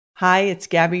Hi, it's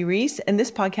Gabby Reese, and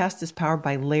this podcast is powered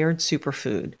by Laird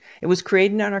Superfood. It was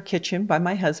created in our kitchen by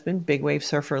my husband, big wave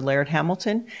surfer Laird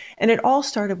Hamilton, and it all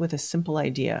started with a simple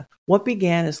idea. What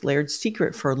began as Laird's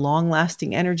secret for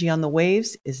long-lasting energy on the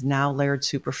waves is now Laird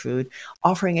Superfood,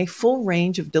 offering a full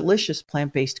range of delicious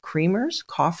plant-based creamers,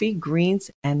 coffee,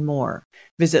 greens, and more.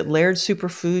 Visit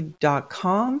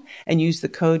lairdsuperfood.com and use the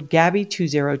code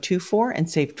GABBY2024 and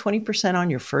save 20% on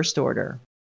your first order.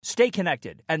 Stay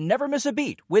connected and never miss a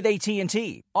beat with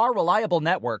AT&T. Our reliable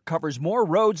network covers more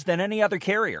roads than any other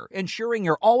carrier, ensuring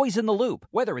you're always in the loop.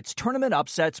 Whether it's tournament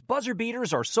upsets, buzzer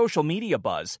beaters, or social media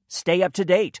buzz, stay up to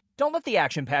date. Don't let the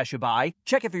action pass you by.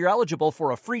 Check if you're eligible for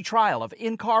a free trial of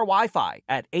in-car Wi-Fi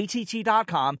at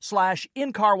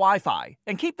att.com/in-car Wi-Fi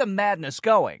and keep the madness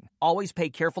going. Always pay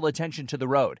careful attention to the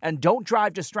road and don't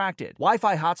drive distracted.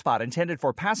 Wi-Fi hotspot intended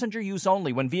for passenger use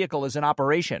only when vehicle is in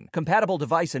operation. Compatible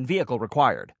device and vehicle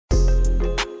required.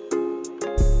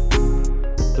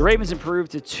 The Ravens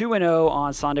improved to 2-0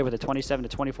 on Sunday with a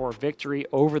 27-24 victory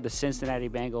over the Cincinnati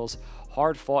Bengals.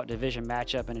 Hard-fought division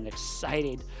matchup and an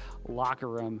excited locker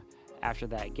room after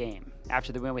that game.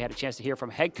 After the win, we had a chance to hear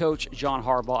from head coach John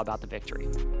Harbaugh about the victory.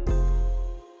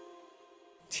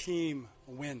 Team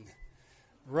win.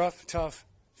 Rough, tough,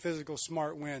 physical,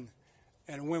 smart win.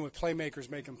 And a win with playmakers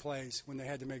making plays when they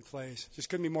had to make plays. Just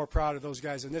couldn't be more proud of those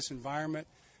guys in this environment.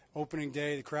 Opening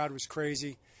day, the crowd was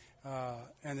crazy.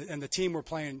 And the team we're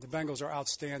playing, the Bengals, are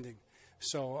outstanding.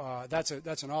 So that's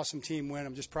an awesome team win.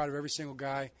 I'm just proud of every single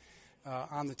guy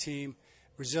on the team.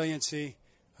 Resiliency,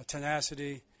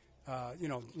 tenacity,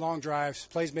 long drives,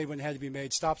 plays made when they had to be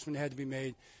made, stops when they had to be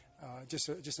made. Just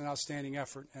an outstanding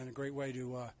effort and a great way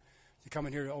to come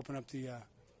in here to open up the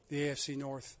AFC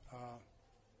North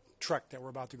trek that we're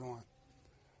about to go on.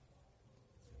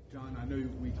 John, I know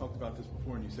we talked about this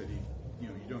before, and you said you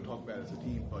don't talk about it as a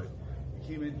team, but you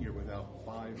came in here without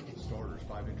five injured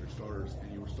starters,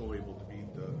 and you were still able to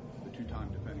beat the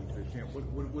two-time defending division champ.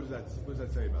 What does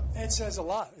that say about it? It says a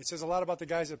lot. It says a lot about the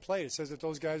guys that played. It says that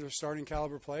those guys are starting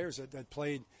caliber players that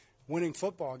played winning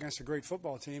football against a great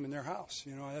football team in their house.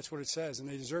 That's what it says, and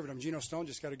they deserve it. Geno Stone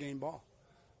just got a game ball,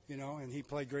 and he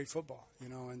played great football,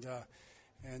 and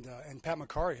Pat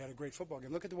McCarry had a great football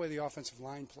game. Look at the way the offensive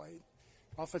line played.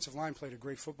 Offensive line played a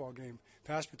great football game.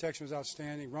 Pass protection was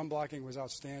outstanding. Run blocking was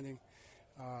outstanding.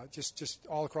 Just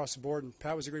all across the board. And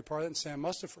Pat was a great part of it, and Sam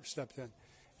Mustipher stepped in.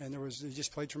 And he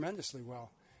just played tremendously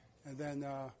well. And then,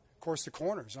 of course, the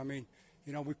corners.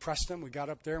 We pressed them. We got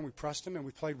up there and we pressed them, and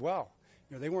we played well.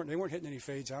 They weren't hitting any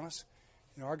fades on us.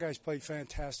 Our guys played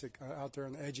fantastic out there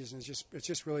on the edges, and it's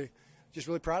just really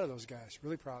proud of those guys.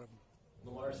 Really proud of them.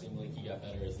 Lamar seemed like he got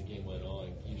better as the game went on.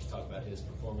 Can you just talk about his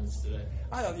performance today?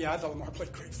 I thought Lamar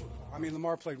played great football.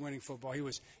 Lamar played winning football. He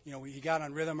was, he got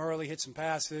on rhythm early, hit some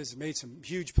passes, made some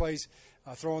huge plays,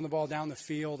 throwing the ball down the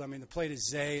field. The play to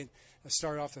Zay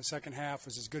started off the second half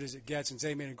was as good as it gets, and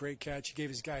Zay made a great catch. He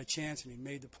gave his guy a chance, and he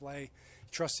made the play. He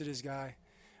trusted his guy.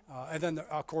 And then,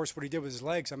 of course, what he did with his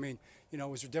legs,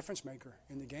 was a difference maker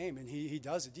in the game, and he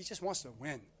does it. He just wants to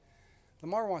win.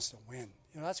 Lamar wants to win.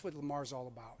 That's what Lamar's all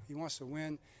about. He wants to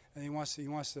win, and he wants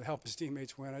to help his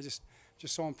teammates win. I just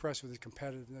so impressed with his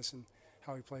competitiveness and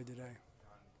how he played today.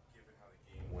 John, given how the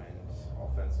game went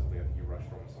offensively, I think you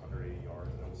rushed almost 180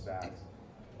 yards, no sacks.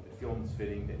 It feels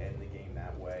fitting to end the game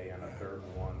that way on a 3rd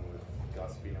and 1 with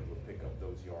Gus being able to pick up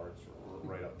those yards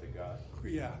right up the gut.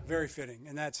 Yeah, very fitting,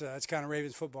 and that's kind of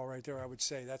Ravens football right there. I would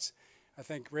say I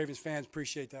think Ravens fans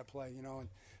appreciate that play, and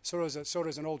so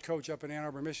does an old coach up in Ann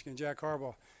Arbor, Michigan, Jack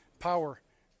Harbaugh. Power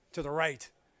to the right,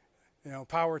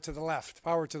 power to the left,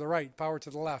 power to the right, power to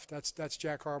the left. That's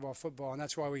Jack Harbaugh football, and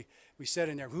that's why we said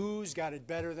in there, who's got it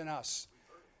better than us?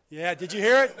 Yeah, did you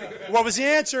hear it? What was the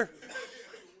answer?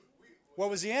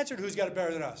 What was the answer to who's got it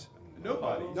better than us?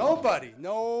 Nobody.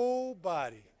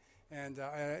 And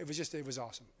it was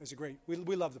awesome. It was great.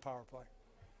 We love the power play.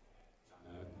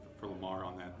 For Lamar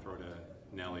on that throw to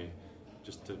Nelly,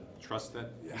 just to trust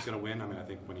that he's going to win. I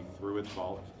think when he threw it, the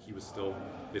ball, he was still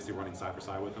basically running side for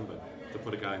side with him, but to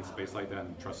put a guy in space like that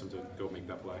and trust him to go make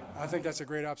that play. I think that's a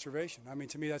great observation.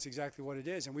 To me, that's exactly what it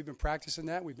is, and we've been practicing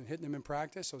that. We've been hitting them in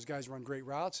practice. Those guys run great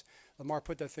routes. Lamar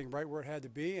put that thing right where it had to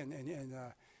be, and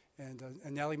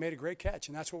Nelly made a great catch,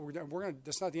 and that's what we're doing.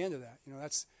 That's not the end of that.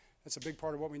 That's a big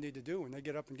part of what we need to do. When they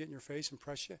get up and get in your face and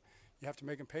press you, you have to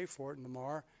make them pay for it, and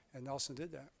Lamar and Nelson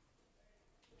did that.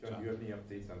 John, do you have any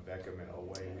updates on Beckham and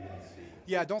away? We didn't see.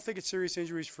 Yeah, I don't think it's serious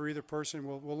injuries for either person.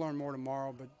 We'll learn more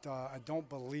tomorrow, but I don't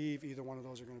believe either one of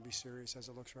those are going to be serious as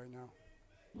it looks right now.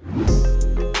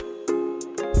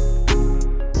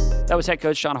 That was head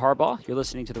coach John Harbaugh. You're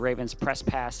listening to the Ravens Press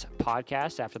Pass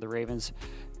podcast after the Ravens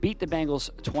beat the Bengals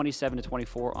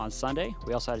 27-24 on Sunday.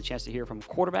 We also had a chance to hear from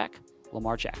quarterback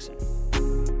Lamar Jackson.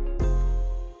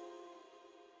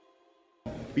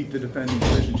 Beat the defending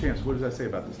division champs. What does that say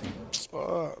about this team?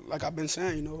 Like I've been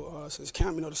saying, since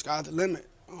camp, the sky's the limit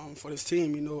for this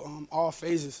team. All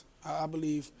phases. I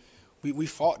believe we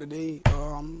fought today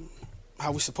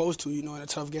how we supposed to, in a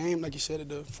tough game, like you said, at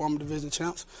the former division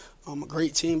champs. A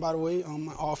great team, by the way,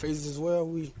 all phases as well.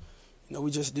 We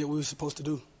just did what we were supposed to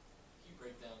do. Can you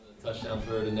break down the touchdown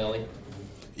throw to Nelly?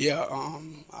 Yeah,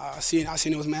 I seen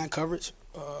it was man coverage.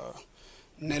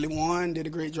 Nelly won, did a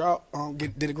great job,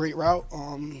 did a great route,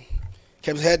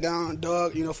 kept his head down,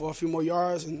 dug, for a few more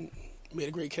yards, and made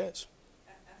a great catch.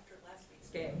 After last week's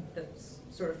game, the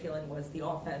sort of feeling was the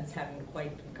offense hadn't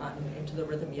quite gotten into the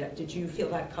rhythm yet. Did you feel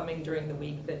that coming during the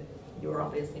week, that you were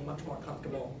obviously much more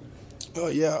comfortable?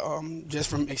 Just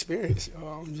from experience.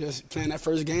 Just playing that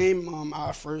first game.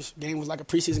 Our first game was like a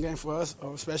preseason game for us,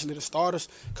 especially the starters,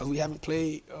 because we haven't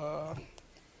played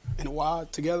in a while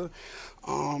together.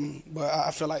 But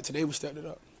I feel like today we stepped it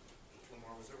up.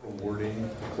 Lamar, was it rewarding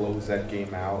to close that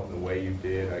game out the way you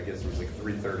did? I guess it was like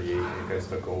 3:38 when you guys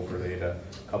took over. They had a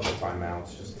couple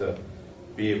timeouts just to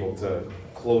be able to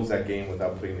close that game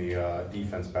without putting the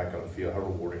defense back on the field. How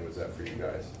rewarding was that for you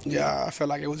guys? Yeah, I felt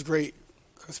like it was great.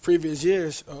 Because previous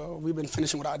years, we've been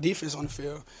finishing with our defense on the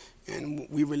field, and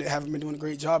we really haven't been doing a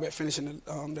great job at finishing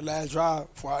the last drive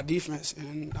for our defense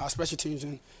and our special teams,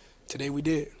 and today we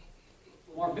did.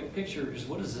 Lamar, big picture, just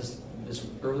what does this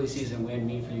early season win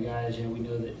mean for you guys? We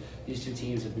know that these two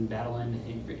teams have been battling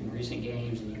in recent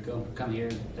games, and you come here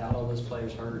without all those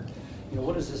players hurt.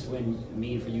 What does this win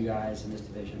mean for you guys in this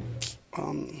division?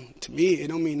 To me, it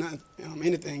don't mean nothing,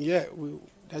 anything yet.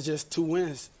 That's just 2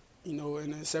 wins, in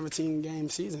a 17-game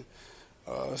season.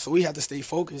 So we have to stay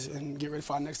focused and get ready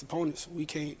for our next opponents. We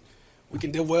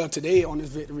can do well today on this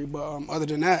victory, but other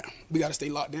than that, we got to stay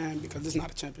locked in because it's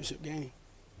not a championship game.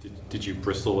 Did you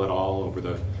bristle at all over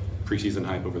the preseason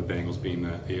hype over the Bengals being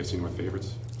the AFC North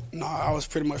favorites? No, I was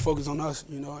pretty much focused on us,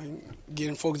 and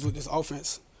getting focused with this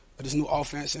offense, this new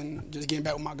offense, and just getting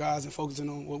back with my guys and focusing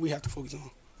on what we have to focus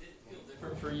on. Did it feel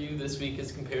different for you this week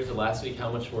as compared to last week?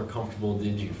 How much more comfortable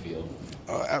did you feel?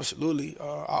 Absolutely.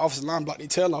 Our offensive line blocked their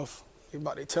tail off. They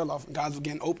blocked their tail off, and guys were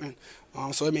getting open.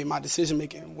 So it made my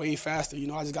decision-making way faster.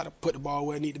 I just got to put the ball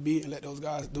where it need to be and let those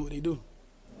guys do what they do.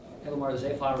 Hey, Lamar,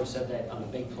 Zay Flowers said that on a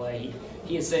big play.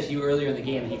 He had said to you earlier in the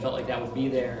game that he felt like that would be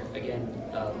there again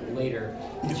later.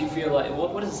 Did you feel like,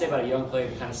 what does it say about a young player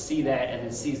to kind of see that and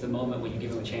then seize the moment when you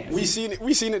give him a chance? We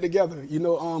seen it together.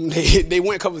 They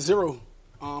went cover zero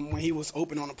when he was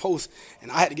open on the post, and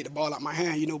I had to get the ball out my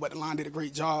hand, but the line did a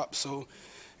great job. So,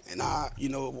 and I,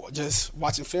 just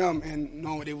watching film and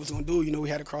knowing what they was going to do, we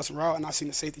had a crossing route, and I seen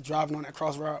the safety driving on that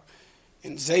cross route.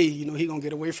 And Zay, he going to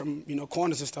get away from,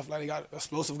 corners and stuff like that. He got an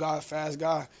explosive guy, fast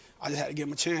guy. I just had to give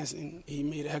him a chance, and he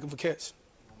made a heck of a catch.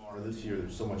 Lamar, this year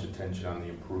there's so much attention on the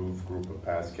improved group of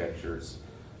pass catchers.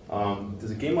 Does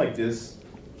a game like this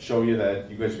show you that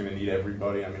you guys are going to need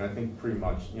everybody? I think pretty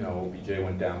much, OBJ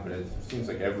went down, but it seems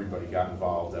like everybody got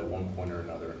involved at one point or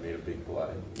another and made a big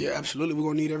play. Yeah, absolutely. We're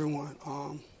going to need everyone.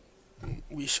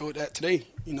 We showed that today.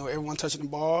 Everyone touching the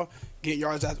ball, getting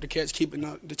yards after the catch, keeping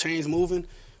the chains moving.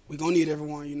 We're going to need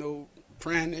everyone,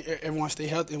 praying everyone stay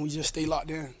healthy and we just stay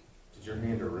locked in. Did your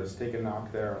hand or wrist take a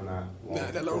knock there on that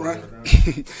long that little run?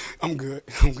 I'm good.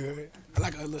 I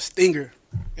like a little stinger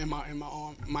in my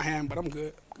arm, my hand, but I'm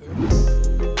good.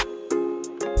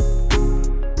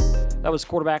 That was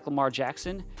quarterback Lamar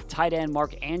Jackson. Tight end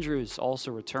Mark Andrews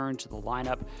also returned to the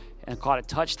lineup and caught a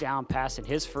touchdown pass in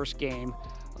his first game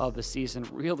of the season.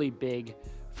 Really big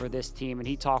for this team, and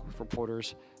he talked with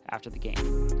reporters after the game.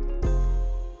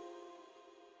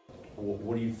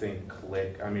 What do you think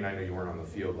clicked? I know you weren't on the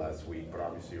field last week, but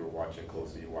obviously you were watching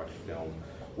closely, you watched film.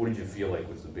 What did you feel like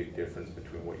was the big difference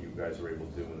between what you guys were able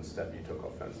to do and the step you took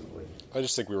offensively? I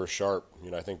just think we were sharp.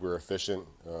 I think we were efficient.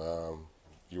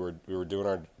 We were doing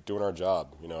our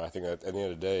job. I think at the end of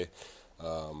the day,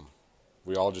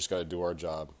 we all just got to do our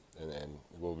job, and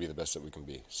we'll be the best that we can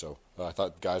be. So I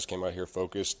thought guys came out here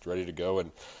focused, ready to go,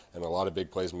 and a lot of big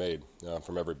plays made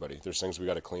from everybody. There's things we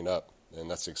got to clean up,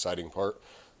 and that's the exciting part.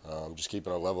 Just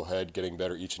keeping a level head, getting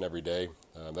better each and every day.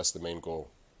 That's the main goal.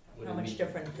 How much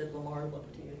different did Lamar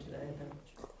look to you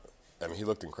today? He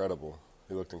looked incredible.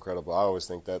 I always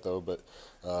think that though, but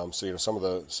some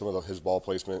of his ball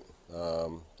placement,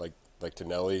 like to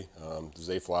Nelly,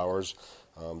 Zay Flowers,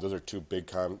 those are two big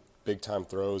time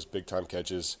throws, big time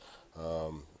catches,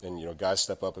 and guys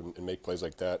step up and make plays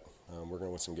like that. We're going to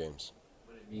win some games.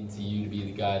 What did Mean to you to be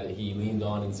the guy that he leaned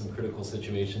on in some critical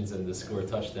situations and to score a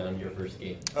touchdown in your first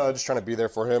game? Just trying to be there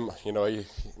for him. You know, he's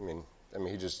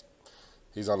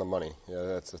on the money.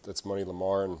 Yeah, that's money,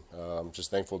 Lamar, and I'm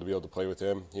just thankful to be able to play with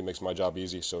him. He makes my job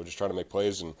easy. So just trying to make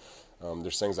plays, and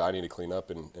there's things that I need to clean up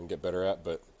and get better at.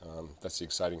 But that's the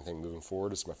exciting thing moving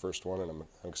forward. It's my first one, and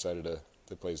I'm excited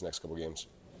to play his next couple games.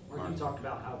 Mark, you talked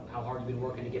about how hard you've been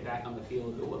working to get back on the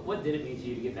field. What did it mean to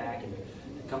you to get back and to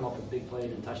come up with big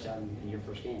plays and touchdown in your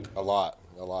first game? A lot.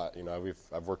 You know,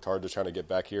 I've worked hard to try to get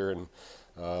back here, and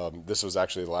this was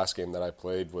actually the last game that I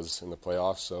played was in the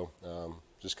playoffs. So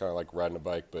just kind of like riding a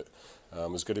bike, but it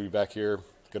was good to be back here,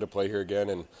 good to play here again,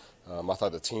 and I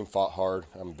thought the team fought hard.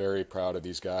 I'm very proud of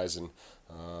these guys, and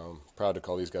proud to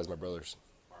call these guys my brothers.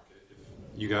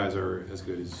 You guys are as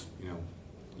good as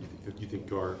you think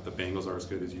the Bengals are as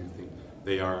good as you think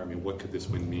they are. I mean, what could this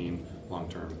win mean long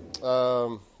term?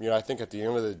 I think at the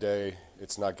end of the day,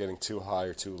 it's not getting too high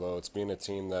or too low. It's being a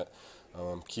team that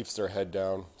keeps their head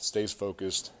down, stays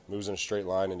focused, moves in a straight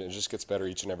line, and it just gets better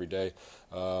each and every day.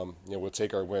 We'll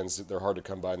take our wins. They're hard to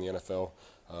come by in the NFL,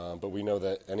 but we know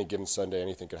that any given Sunday,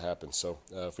 anything could happen. So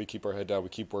if we keep our head down, we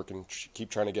keep working, keep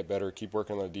trying to get better, keep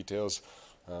working on the details,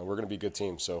 we're going to be a good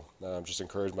team. So just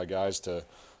encourage my guys to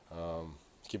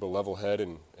keep a level head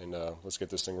and let's get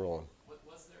this thing rolling.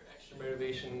 Was there extra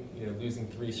motivation, losing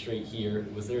 3 straight here?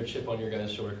 Was there a chip on your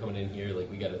guys' shoulder coming in here? Like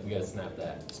we got to snap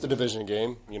that. It's the division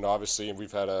game. Obviously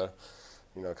we've had a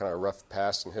kind of a rough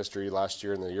past in history last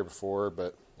year and the year before,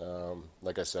 but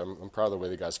like I said, I'm proud of the way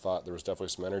the guys fought. There was definitely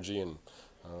some energy, and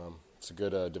it's a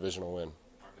good divisional win.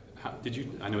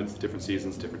 I know it's different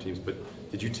seasons, different teams, but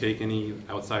did you take any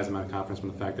outsized amount of confidence from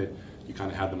the fact that you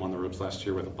kind of had them on the ropes last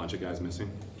year with a bunch of guys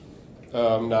missing?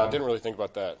 No, I didn't really think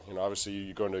about that. Obviously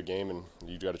you go into a game and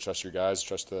you got to trust your guys,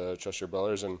 trust your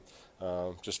brothers, and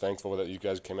just thankful that you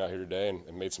guys came out here today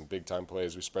and made some big time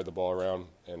plays. We spread the ball around,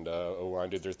 and O-line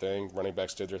did their thing, running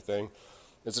backs did their thing.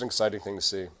 It's an exciting thing to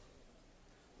see.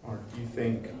 Mark, do you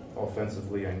think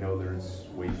offensively, I know there's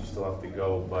ways you still have to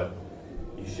go, but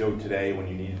you showed today when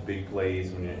you needed big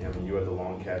plays, when you had the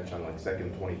long catch on like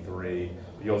 2nd 23,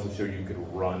 but you also showed you could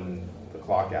run the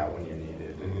clock out when you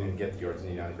needed and get the yards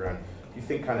needed on the ground. Do you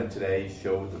think kind of today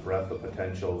showed the breadth of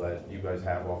potential that you guys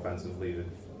have offensively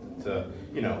to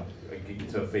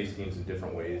face teams in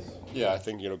different ways? Yeah, I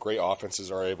think great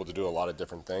offenses are able to do a lot of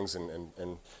different things,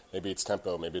 and maybe it's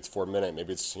tempo, maybe it's 4-minute,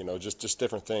 maybe it's just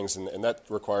different things, and that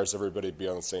requires everybody to be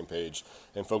on the same page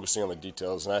and focusing on the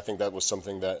details. And I think that was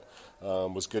something that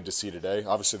was good to see today.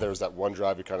 Obviously, there was that one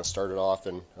drive we kind of started off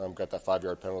and got that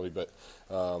 5-yard penalty, but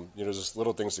just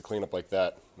little things to clean up like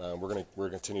that. We're gonna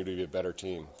continue to be a better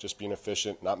team, just being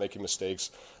efficient, not making mistakes.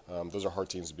 Those are hard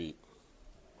teams to beat.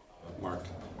 Mark,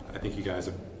 I think you guys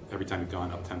have, every time you've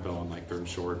gone up tempo on like 3rd and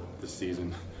short this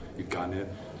season, you've gotten it.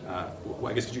 I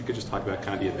guess you could just talk about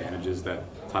kind of the advantages that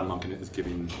Todd Monken is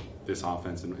giving this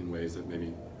offense in ways that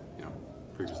maybe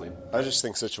previously. I just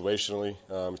think situationally,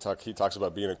 he talks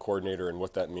about being a coordinator and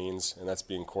what that means, and that's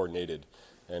being coordinated.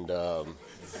 And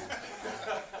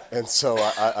so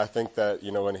I think that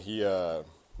when he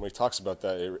talks about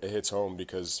that, it hits home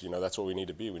because that's what we need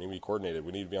to be. We need to be coordinated.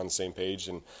 We need to be on the same page,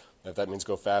 and if that means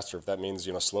go faster, if that means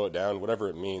slow it down, whatever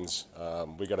it means,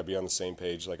 we got to be on the same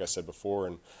page, like I said before,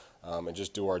 and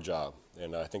just do our job.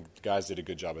 And I think the guys did a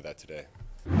good job of that today.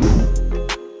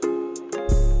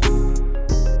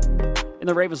 In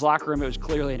the Ravens locker room, it was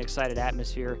clearly an excited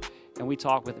atmosphere, and we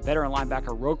talked with veteran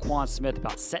linebacker Roquan Smith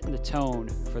about setting the tone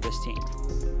for this team.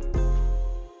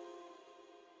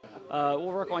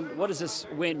 We'll work on what does this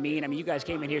win mean? I mean, you guys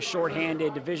came in here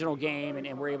shorthanded, divisional game,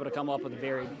 and were able to come up with a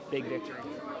very big victory.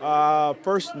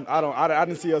 First, I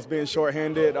didn't see us being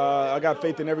shorthanded. I got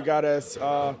faith in every guy that's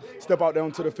step out there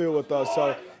onto the field with us.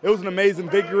 So it was an amazing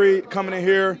victory coming in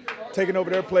here, taking over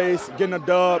their place, getting a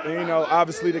dub. And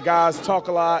obviously the guys talk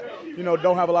a lot.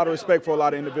 Don't have a lot of respect for a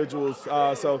lot of individuals.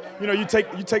 So you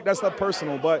take that stuff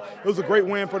personal. But it was a great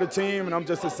win for the team, and I'm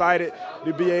just excited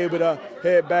to be able to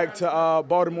head back to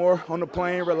Baltimore on the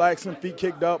plane, relaxing, feet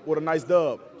kicked up with a nice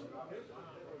dub.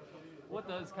 What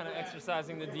does kind of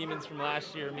exercising the demons from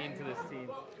last year mean to this team?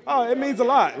 Oh, it means a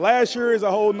lot. Last year is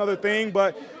a whole nother thing,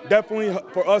 but definitely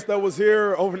for us that was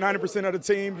here, over 90% of the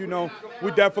team,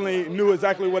 we definitely knew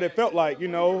exactly what it felt like,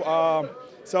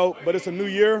 but it's a new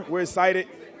year. We're excited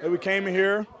that we came in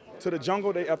here to the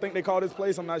jungle. I think they call this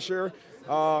place, I'm not sure,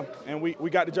 and we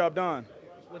got the job done.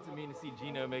 What's it mean to see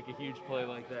Geno make a huge play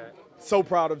like that? So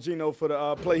proud of Geno for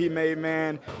the play he made,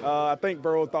 man. I think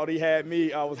Burrow thought he had me,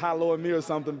 was high-lowing me or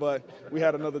something, but we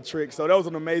had another trick. So that was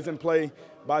an amazing play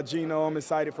by Geno. I'm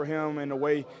excited for him and the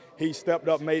way he stepped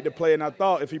up, made the play. And I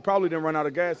thought if he probably didn't run out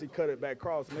of gas, he cut it back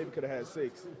cross. Maybe could have had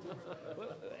 6.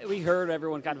 We heard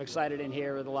everyone kind of excited in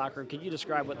here in the locker room. Can you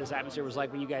describe what this atmosphere was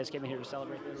like when you guys came in here to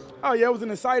celebrate this? Oh, yeah, it was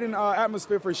an exciting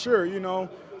atmosphere for sure,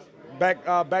 Back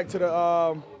to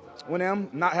the when them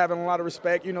not having a lot of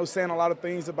respect, saying a lot of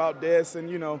things about this and,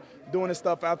 doing this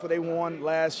stuff after they won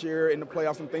last year in the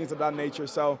playoffs and things of that nature.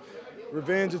 So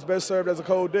revenge is best served as a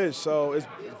cold dish. So it's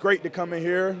great to come in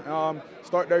here,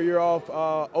 start their year off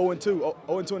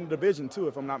 0-2 in the division, too,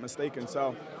 if I'm not mistaken.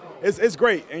 So it's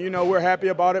great. And, we're happy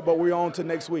about it, but we're on to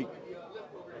next week.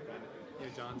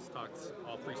 John's talked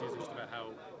all preseason just about how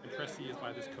impressed he is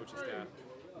by this coaching staff.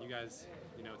 And you guys,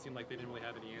 it seemed like they didn't really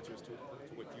have any answers to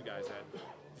what you guys had.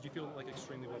 Did you feel like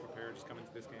extremely well prepared just coming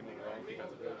to this game overall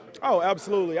defensively? Oh,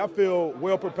 absolutely. I feel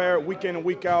well prepared week in and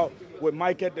week out with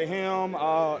Mike at the helm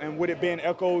and with it being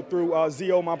echoed through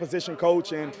Zio, my position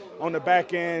coach, and on the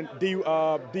back end, D.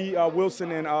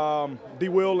 Wilson and D.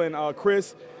 Will and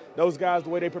Chris. Those guys, the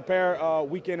way they prepare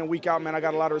week in and week out, man, I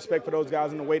got a lot of respect for those guys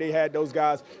and the way they had those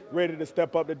guys ready to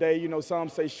step up today. Some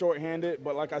say shorthanded,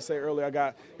 but like I said earlier, I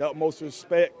got the utmost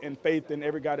respect and faith in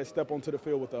every guy that step onto the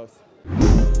field with us.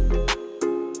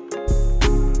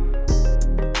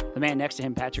 The man next to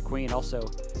him, Patrick Queen, also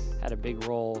had a big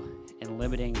role in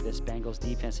limiting this Bengals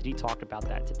defense, and he talked about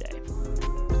that today.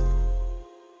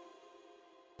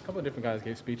 A couple of different guys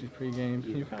gave speeches pregame.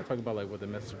 Can you kind of talk about what the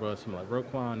message was from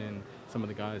Roquan and some of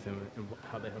the guys and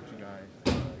how they helped you guys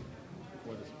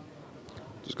for this?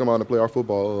 Just come out and play our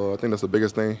football. I think that's the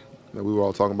biggest thing that we were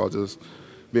all talking about, just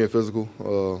being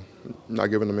physical, not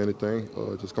giving them anything,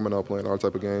 just coming out playing our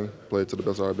type of game, play it to the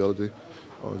best of our ability,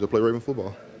 just play Raven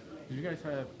football. Did you guys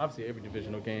have, obviously every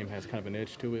divisional game has kind of an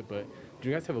edge to it, but did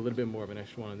you guys have a little bit more of an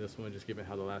extra one on this one, just given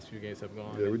how the last few games have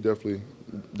gone? Yeah, we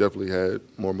definitely had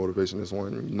more motivation this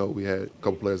one. We had a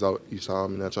couple players out each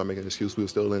time, and not trying to make an excuse. We were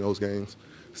still in those games.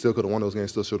 Still could have won those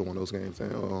games, still should have won those games.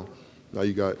 And now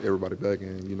you got everybody back,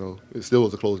 and, it still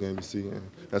was a close game, you see, and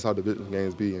that's how division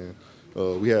games be. And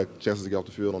we had chances to get off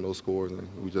the field on those scores, and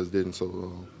we just didn't.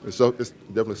 So it's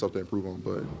definitely something to improve on.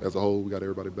 But as a whole, we got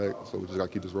everybody back, so we just got to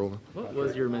keep this rolling. What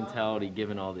was your mentality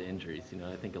given all the injuries?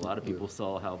 I think a lot of people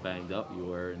saw how banged up you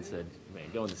were and said, man,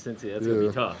 going to Cincy, that's going to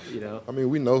be tough, I mean,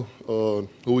 we know who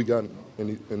we got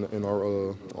in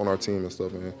our on our team and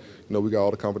stuff, man. We got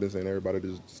all the confidence in everybody to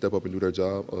just step up and do their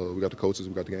job. We got the coaches,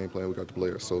 we got the game plan, we got the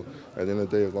players. So at the end of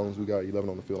the day, as long as we got 11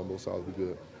 on the field on both sides, we're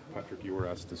good. Patrick, you were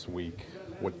asked this week,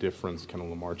 what difference can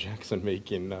Lamar Jackson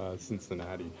make in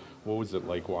Cincinnati? What was it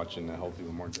like watching a healthy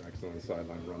Lamar Jackson on the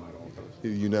sideline run that offense?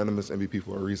 He's a unanimous MVP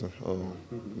for a reason.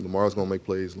 Lamar's going to make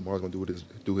plays. Lamar's going to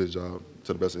do his job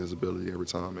to the best of his ability every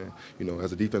time. And,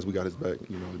 as a defense, we got his back.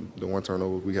 The one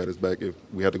turnover, we had his back if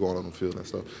we had to go out on the field and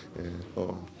stuff. And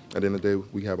at the end of the day,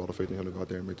 we have all the faith in him to go out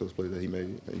there and make those plays that he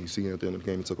made. And you see at the end of the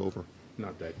game, he took over.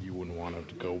 Not that you wouldn't want him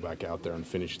to go back out there and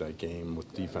finish that game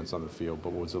with defense on the field,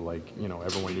 but what was it like,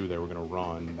 everyone knew they were going to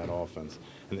run that offense,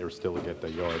 and they were still to get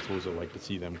that yards. What was it like to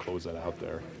see them close that out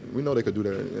there? We know they could do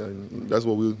that, and that's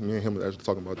what me and him were actually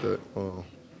talking about that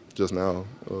just now.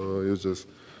 There's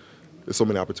so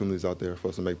many opportunities out there for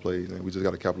us to make plays, and we just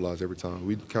got to capitalize every time.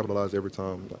 We capitalize every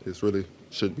time. It really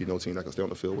shouldn't be no team that can stay on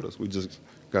the field with us. We just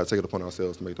got to take it upon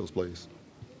ourselves to make those plays.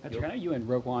 Patrick, I know you and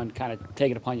Roquan kind of take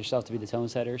it upon yourself to be the tone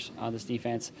setters on this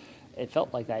defense. It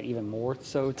felt like that even more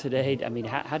so today. I mean,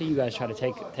 how do you guys try to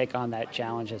take on that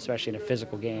challenge, especially in a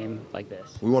physical game like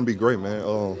this? We want to be great, man.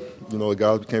 The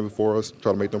guys came before us,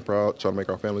 try to make them proud, try to make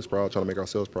our families proud, try to make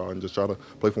ourselves proud, and just try to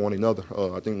play for one another.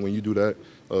 I think when you do that,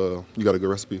 you got a good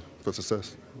recipe for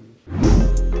success.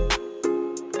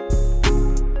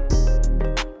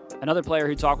 Another player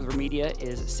who talked with media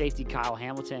is safety Kyle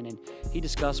Hamilton, and he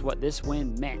discussed what this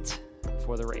win meant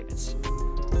for the Ravens.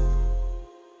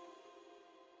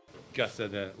 Gus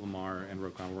said that Lamar and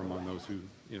Roquan were among those who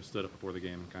stood up before the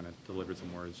game and kind of delivered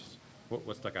some words. Just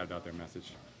what stuck out about their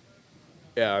message?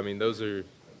 Yeah, I mean, those are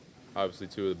obviously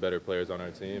two of the better players on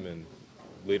our team and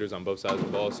leaders on both sides of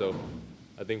the ball. So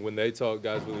I think when they talk,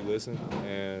 guys really listen.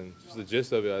 And just the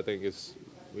gist of it, I think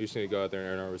we just need to go out there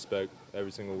and earn our respect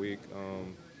every single week.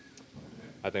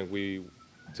 I think we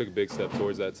took a big step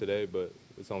towards that today, but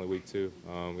it's only week 2.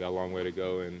 We got a long way to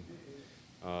go and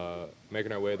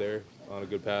making our way there on a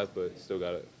good path, but still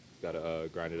got to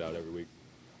grind it out every week.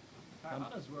 How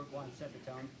does Roquan set the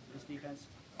tone for this defense?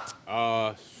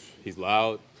 He's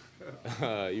loud.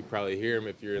 You probably hear him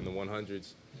if you're in the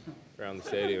 100s around the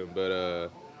stadium, but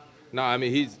No, I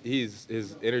mean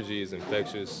his energy is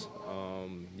infectious.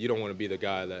 You don't want to be the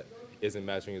guy that isn't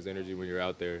matching his energy when you're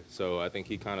out there. So I think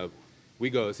he kind of, we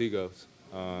go as he goes,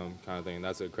 kind of thing. And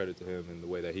that's a credit to him and the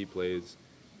way that he plays,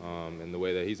 and the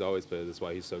way that he's always played. That's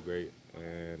why he's so great.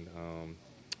 And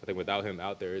I think without him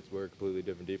out there, we're a completely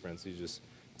different defense. He's just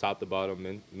top to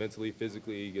bottom, mentally,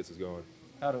 physically, he gets us going.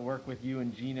 How to work with you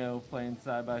and Gino playing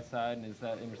side by side, and is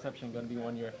that interception going to be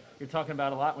one you're talking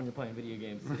about a lot when you're playing video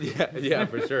games? yeah,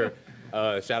 for sure.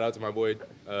 Shout out to my boy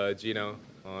Gino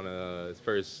on his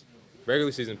first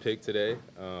regular season pick today.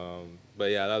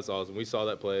 But yeah, that was awesome. We saw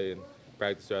that play and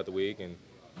practice throughout the week, and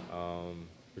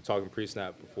we're talking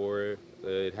pre-snap before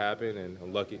it happened, and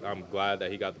I'm glad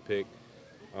that he got the pick.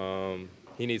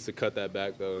 He needs to cut that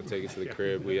back, though, and take it to the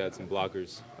crib. We had some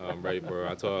blockers ready for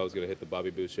him. I told him I was going to hit the Bobby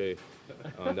Boucher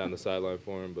down the sideline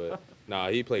for him. But,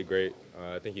 he played great.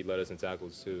 I think he led us in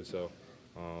tackles, too. So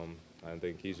I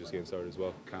think he's just getting started as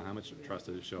well. Kind of how much trust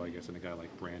does it show, I guess, in a guy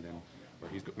like Brandon,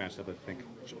 where he's matched up, I think,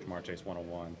 Jamar Chase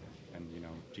 101, and,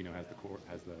 Gino has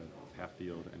the half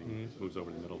field, and he moves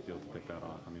over to the middle field to pick that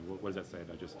off. I mean, what does that say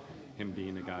about just him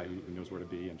being a guy who knows where to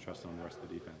be and trusting on the rest of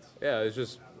the defense? Yeah, it's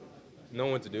just –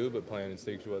 knowing what to do, but playing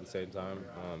instinctual at the same time.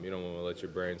 You don't want to let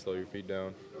your brain slow your feet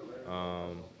down.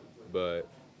 But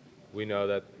we know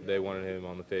that they wanted him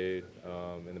on the fade,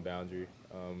 in the boundary,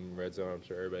 red zone. I'm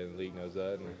sure everybody in the league knows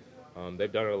that. And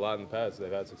they've done it a lot in the past. They've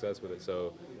had success with it.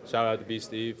 So shout out to B.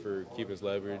 Steve for keeping his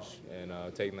leverage and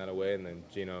taking that away, and then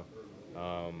Gino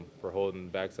for holding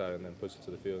the backside and then pushing it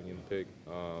to the field and getting the pick.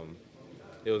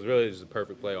 It was really just a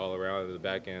perfect play all around. At the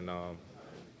back end,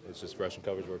 it's just rush and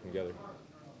coverage working together.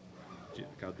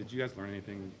 Did you guys learn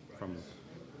anything from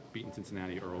beating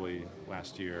Cincinnati early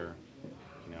last year?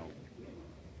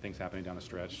 Things happening down the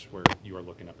stretch where you are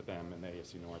looking up at them and the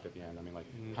AFC North at the end. I mean,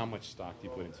 how much stock do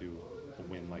you put into a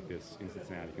win like this in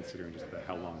Cincinnati, considering just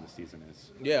how long the season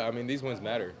is? Yeah, I mean, these wins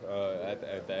matter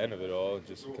at the end of it all.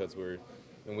 Just because we're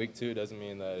in week 2 doesn't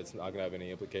mean that it's not going to have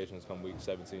any implications come week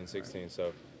 17 and 16.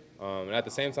 So, and at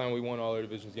the same time, we won all our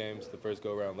divisions games the first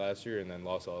go-around last year and then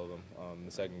lost all of them in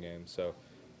the second game. So.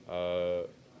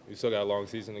 We still got a long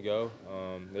season to go.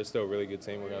 They're still a really good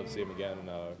team. We're going to have to see them again and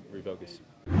refocus.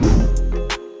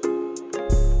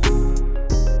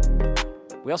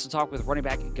 We also talked with running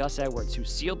back Gus Edwards, who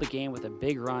sealed the game with a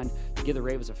big run to give the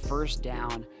Ravens a first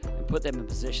down and put them in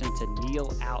position to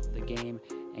kneel out the game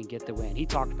and get the win. He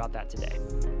talked about that today.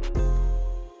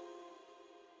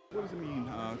 What does it mean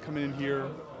coming in here,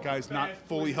 guys not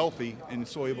fully healthy, and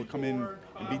so able to come in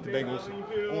and beat the Bengals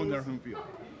on their home field?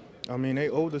 I mean, they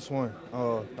owed us one.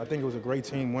 I think it was a great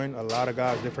team win. A lot of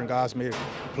guys, different guys made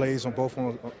plays on both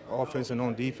on offense and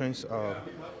on defense.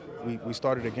 We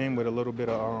started the game with a little bit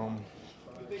of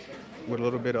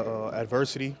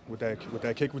adversity with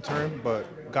that kick return,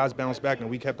 but guys bounced back and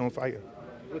we kept on fighting.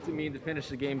 What's it mean to finish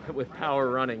the game with power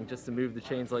running, just to move the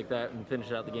chains like that and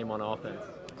finish out the game on offense?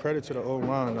 Credit to the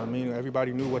O-line. I mean,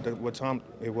 everybody knew what time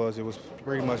it was. It was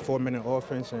pretty much 4-minute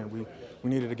offense, and we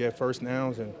needed to get first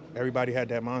downs, and everybody had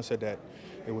that mindset that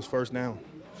it was first down.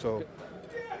 So,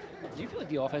 do you feel like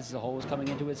the offense as a whole is coming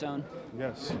into its own?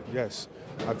 Yes.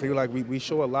 I feel like we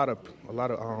show a lot of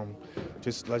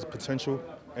just like potential.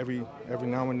 Every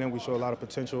now and then we show a lot of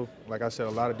potential. Like I said, a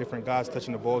lot of different guys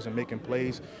touching the balls and making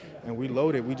plays, and we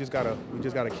loaded. We just gotta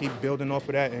keep building off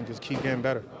of that and just keep getting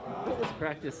better. What was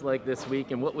practice like this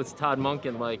week, and what was Todd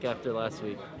Monken like after last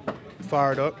week?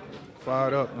 Fired up.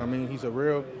 I mean, he's a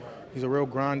real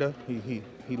grinder.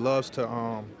 He loves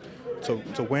to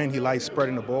win. He likes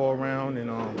spreading the ball around,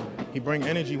 and he brings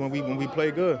energy when we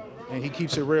play good, and he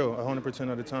keeps it real 100%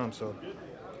 of the time. So.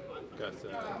 Gus,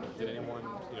 did anyone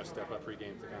step up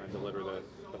pregame to kind of deliver the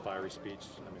fiery speech?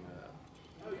 I mean,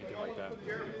 anything like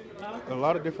that? A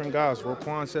lot of different guys.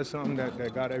 Roquan said something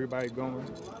that got everybody going.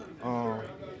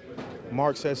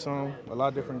 Mark said something. A lot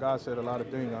of different guys said a lot of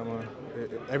things.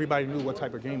 Everybody knew what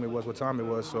type of game it was, what time it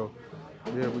was. So,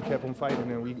 yeah, we kept on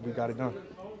fighting and we got it done.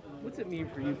 What's it mean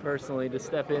for you personally to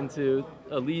step into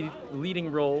a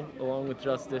leading role along with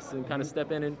Justice and kind of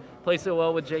step in and play so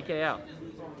well with J.K. out?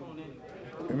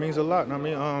 It means a lot. I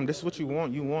mean, this is what you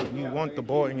want. You want the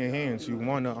ball in your hands. You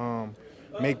want to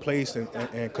make plays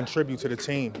and contribute to the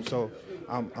team. So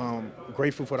I'm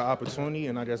grateful for the opportunity,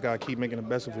 and I just got to keep making the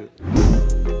best of it.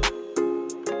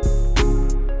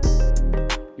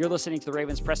 You're listening to the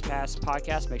Ravens Press Pass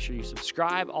podcast. Make sure you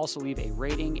subscribe. Also leave a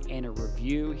rating and a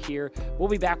review here. We'll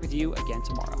be back with you again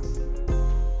tomorrow.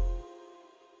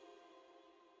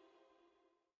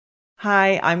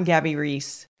 Hi, I'm Gabby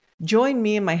Reese. Join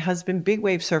me and my husband, big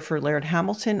wave surfer Laird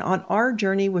Hamilton, on our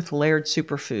journey with Laird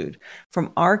Superfood.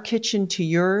 From our kitchen to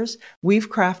yours,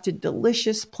 we've crafted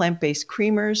delicious plant-based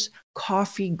creamers,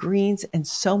 coffee, greens, and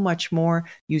so much more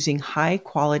using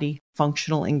high-quality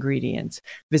functional ingredients.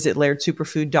 Visit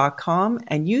lairdsuperfood.com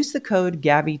and use the code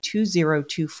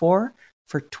GABBY2024 for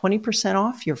 20%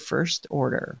 off your first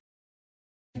order.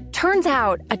 Turns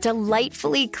out a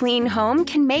delightfully clean home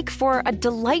can make for a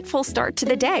delightful start to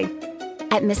the day.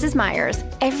 At Mrs. Meyer's,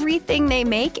 everything they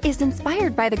make is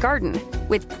inspired by the garden.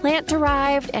 With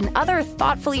plant-derived and other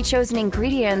thoughtfully chosen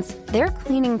ingredients, their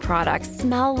cleaning products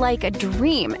smell like a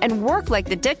dream and work like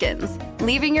the Dickens,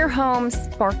 leaving your home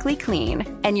sparkly clean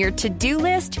and your to-do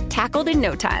list tackled in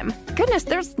no time. Goodness,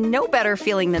 there's no better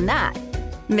feeling than that.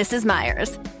 Mrs.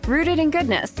 Meyer's, rooted in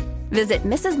goodness. Visit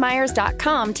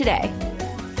mrsmeyers.com today.